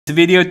This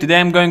video today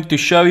I'm going to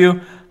show you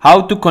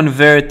how to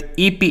convert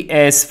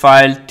EPS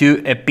file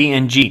to a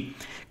PNG.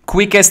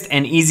 Quickest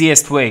and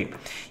easiest way.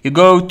 You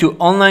go to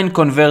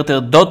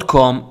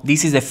onlineconverter.com.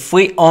 This is a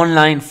free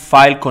online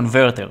file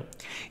converter.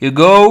 You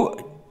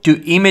go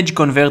to image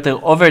converter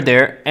over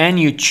there and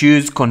you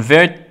choose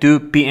convert to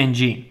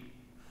PNG.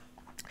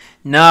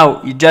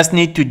 Now you just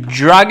need to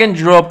drag and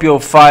drop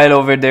your file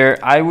over there.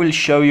 I will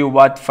show you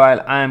what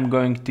file I am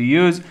going to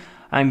use.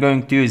 I'm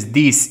going to use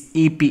this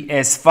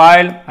EPS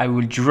file. I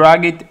will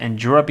drag it and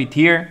drop it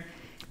here.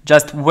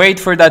 Just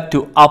wait for that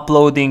to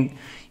uploading.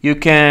 You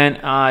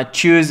can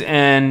choose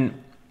and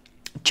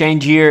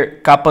change here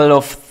a couple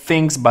of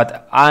things,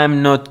 but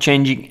I'm not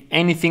changing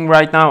anything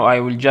right now. I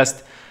will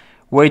just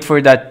wait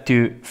for that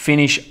to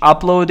finish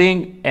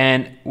uploading,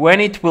 and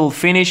when it will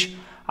finish,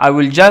 I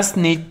will just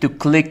need to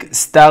click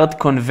start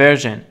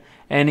conversion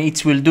and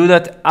it will do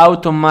that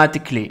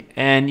automatically,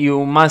 and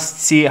you must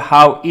see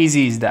how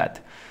easy is that.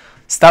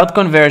 Start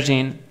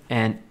conversion,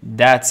 and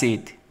that's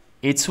it.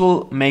 It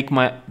will make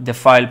the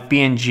file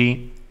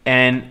PNG,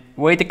 and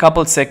wait a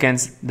couple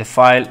seconds, the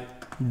file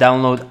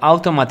download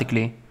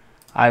automatically.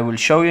 I will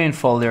show you in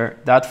folder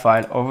that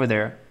file over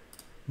there,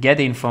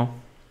 get info.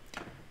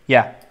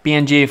 Yeah,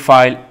 PNG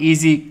file,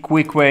 easy,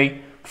 quick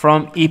way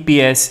from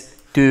EPS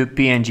to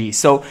PNG.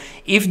 So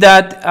if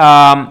that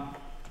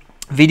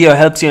video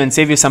helps you and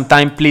save you some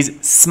time, please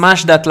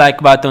smash that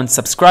like button,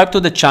 subscribe to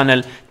the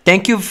channel.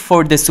 Thank you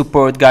for the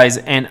support, guys,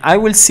 and I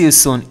will see you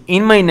soon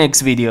in my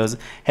next videos.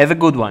 Have a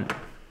good one.